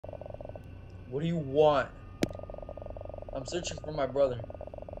What do you want? I'm searching for my brother.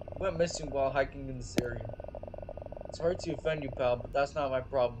 He went missing while hiking in this area. It's hard to offend you, pal, but that's not my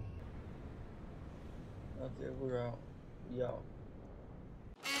problem. Okay, we're out. We out.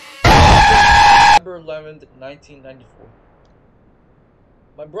 November 11th, 1994.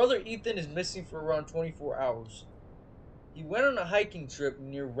 My brother Ethan is missing for around 24 hours. He went on a hiking trip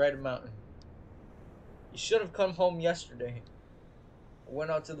near Red Mountain. He should have come home yesterday. I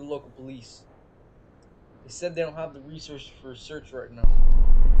went out to the local police. They said they don't have the resources for a search right now.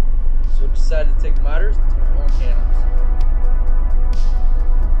 So I decided to take matters into my own hands.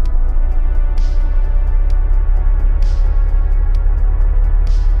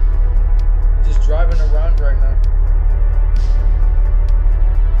 I'm just driving around right now.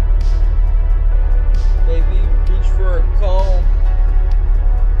 Baby, reach for a comb.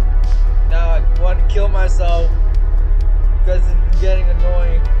 Now I want to kill myself because it's getting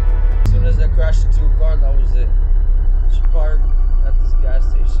annoying. As soon as I crashed into a car, that was it. She parked at this gas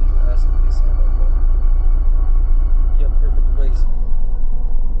station and asked if they saw my brother. Yep, perfect place.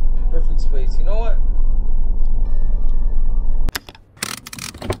 Perfect space. You know what?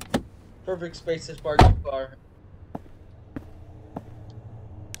 Perfect space to park the car.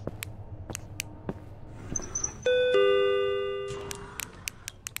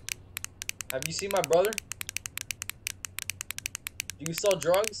 Have you seen my brother? Do you sell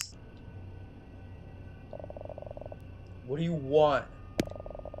drugs? What do you want?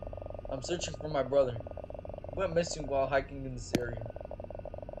 I'm searching for my brother. He went missing while hiking in this area.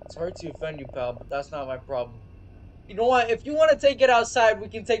 It's hard to offend you, pal, but that's not my problem. You know what? If you want to take it outside, we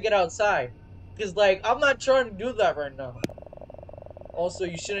can take it outside. Because, like, I'm not trying to do that right now. Also,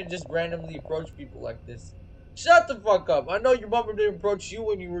 you shouldn't just randomly approach people like this. Shut the fuck up. I know your mother didn't approach you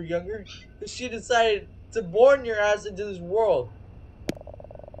when you were younger. Because she decided to born your ass into this world.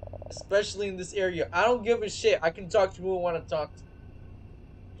 Especially in this area. I don't give a shit. I can talk to who I want to talk to.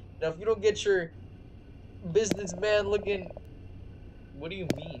 Now, if you don't get your businessman looking... What do you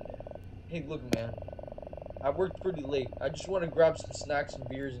mean? Hey, look, man. I worked pretty late. I just want to grab some snacks and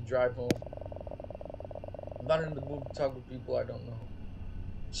beers and drive home. I'm not in the mood to talk with people I don't know.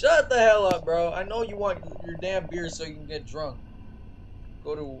 Shut the hell up, bro. I know you want your damn beer so you can get drunk.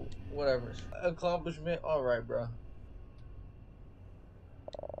 Go to whatever. Accomplishment? Alright, bro.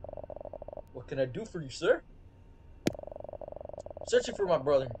 What can I do for you, sir? I'm searching for my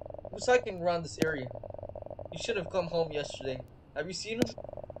brother. He was hiking around this area. He should have come home yesterday. Have you seen him?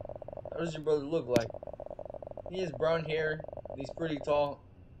 How does your brother look like? He has brown hair. And he's pretty tall.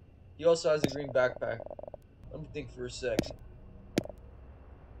 He also has a green backpack. Let me think for a second.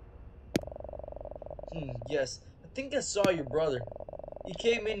 Yes. I think I saw your brother. He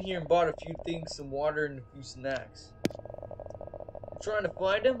came in here and bought a few things, some water and a few snacks. You're trying to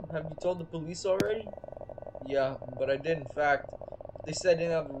find him? Have you told the police already? Yeah, but I did in fact. They said they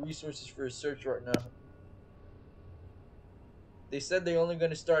didn't have the resources for a search right now. They said they're only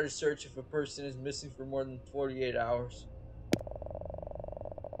going to start a search if a person is missing for more than 48 hours.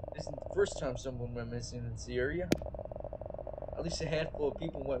 This isn't the first time someone went missing in this area. At least a handful of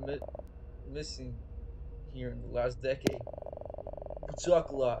people went missing here in the last decade. We talk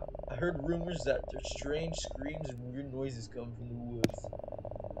a lot. I heard rumors that there's strange screams and weird noises coming from the woods.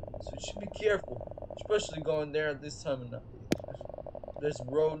 So you should be careful, especially going there at this time of night. There's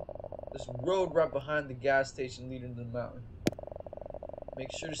road right behind the gas station leading to the mountain.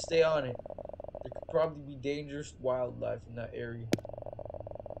 Make sure to stay on it. There could probably be dangerous wildlife in that area.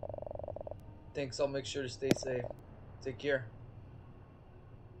 Thanks, I'll make sure to stay safe. Take care.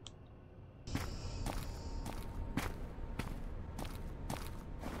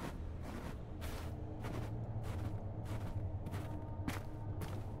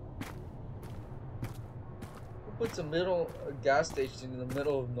 Who puts a gas station in the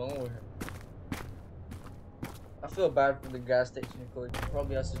middle of nowhere? I feel bad for the gas station employee. He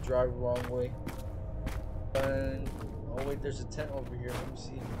probably has to drive the wrong way. And oh wait, there's a tent over here. Let me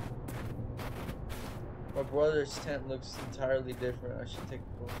see. My brother's tent looks entirely different. I should take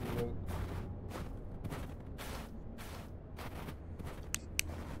a closer look.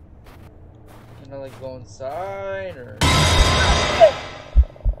 Can I like go inside or?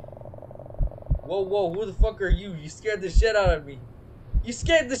 Whoa, whoa! Who the fuck are you? You scared the shit out of me. You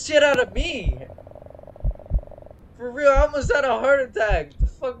scared the shit out of me. For real, I almost had a heart attack. The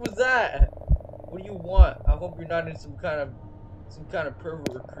fuck was that? What do you want? I hope you're not in some kind of pervert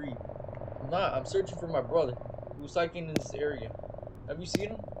or creep. I'm not. I'm searching for my brother who was hiking in this area. Have you seen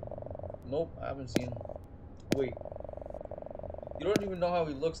him? Nope, I haven't seen him. Wait. You don't even know how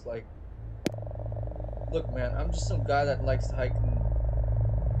he looks like. Look, man, I'm just some guy that likes to hike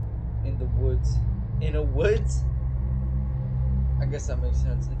in the woods. In a woods? I guess that makes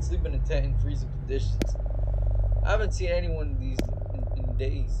sense. It's sleeping in a tent in freezing conditions. I haven't seen anyone these in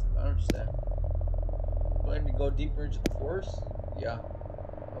days. I don't understand. Planning to go deeper into the forest? Yeah.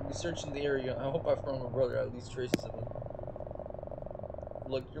 I'll be searching the area. I hope I found my brother, at least traces of him.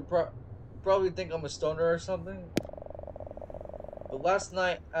 Look, you probably think I'm a stoner or something. But last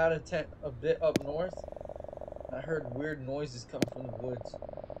night, I had a tent a bit up north. I heard weird noises coming from the woods.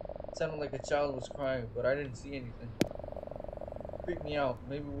 It sounded like a child was crying, but I didn't see anything. It creeped me out.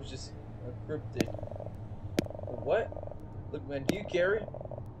 Maybe it was just a cryptid. A what? Look, man, do you carry?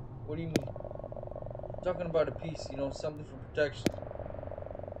 What do you mean? I'm talking about a piece, you know, something for protection.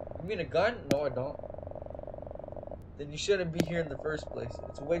 You mean a gun? No, I don't. Then you shouldn't be here in the first place.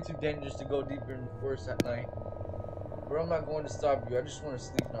 It's way too dangerous to go deeper in the forest at night. But I'm not going to stop you. I just want to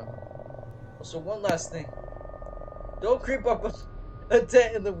sleep now. Also, one last thing. Don't creep up a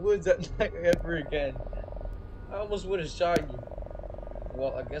tent in the woods at night ever again. I almost would have shot you.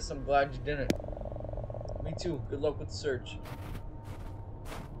 Well, I guess I'm glad you didn't. Me too. Good luck with the search.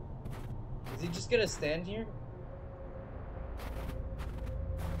 Is he just gonna stand here?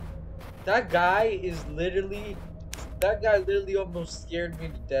 That guy literally almost scared me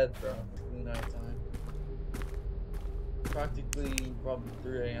to death, bro. In the night time. Practically probably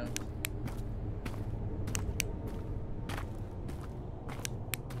 3 a.m.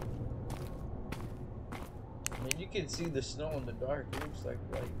 I mean, you can see the snow in the dark. It looks like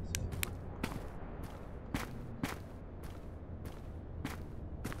light.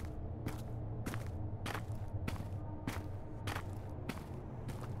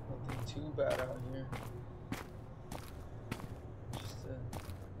 Nothing too bad out here. Just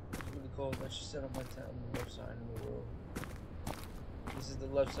really cold. I should set up my tent on the left side of the road. This is the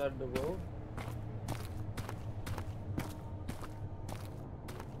left side of the road.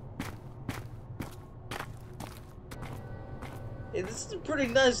 Hey, this is a pretty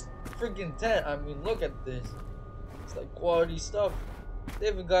nice freaking tent. I mean, look at this. It's like quality stuff. They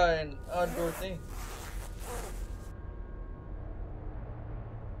even got an outdoor thing.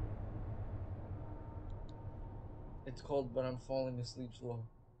 It's cold, but I'm falling asleep slow.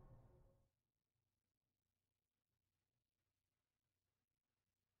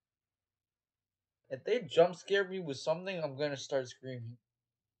 If they jump scare me with something, I'm gonna start screaming.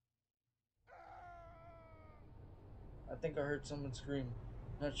 I think I heard someone scream.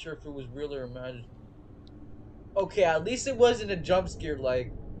 Not sure if it was real or imagined. Okay, at least it wasn't a jump scare.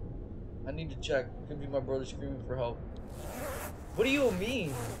 Like, I need to check. It could be my brother screaming for help. What do you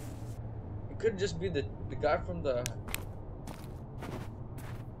mean? It could just be the guy from the...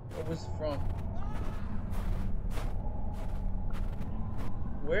 What was it from?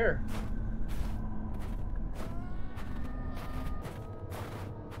 Where?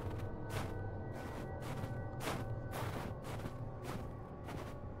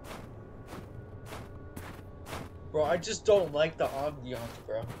 Bro, I just don't like the ambiance,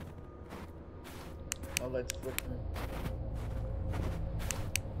 bro. I'll let it flicker.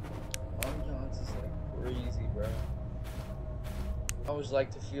 Ambiance is like crazy, bro. I always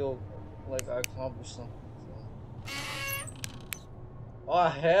like to feel like I accomplished something. So. Oh,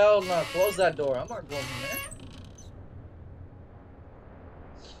 hell no. Close that door. I'm not going in there.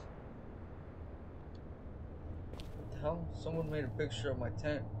 What the hell? Someone made a picture of my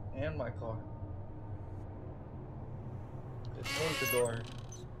tent and my car. Close the door.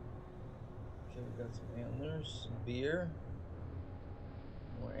 Okay, we got some antlers, some beer,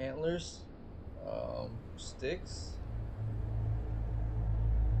 more antlers, sticks,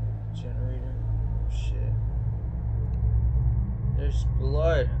 generator. Oh shit. There's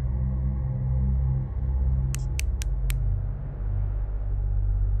blood.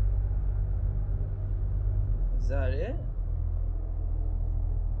 Is that it?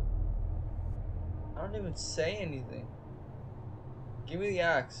 I don't even say anything. Give me the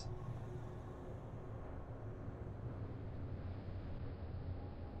axe.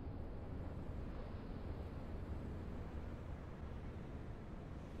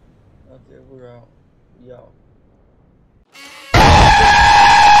 Okay, we're out. We out.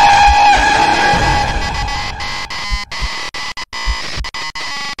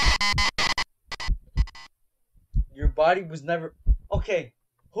 Your body was never... Okay,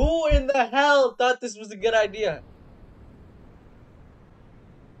 who in the hell thought this was a good idea?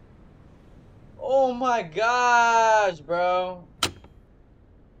 Oh my gosh, bro.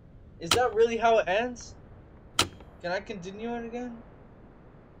 Is that really how it ends? Can I continue it again?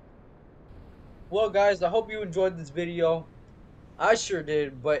 Well, guys, I hope you enjoyed this video. I sure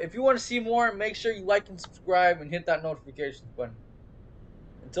did. But if you want to see more, make sure you like and subscribe and hit that notifications button.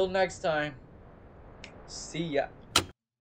 Until next time, see ya.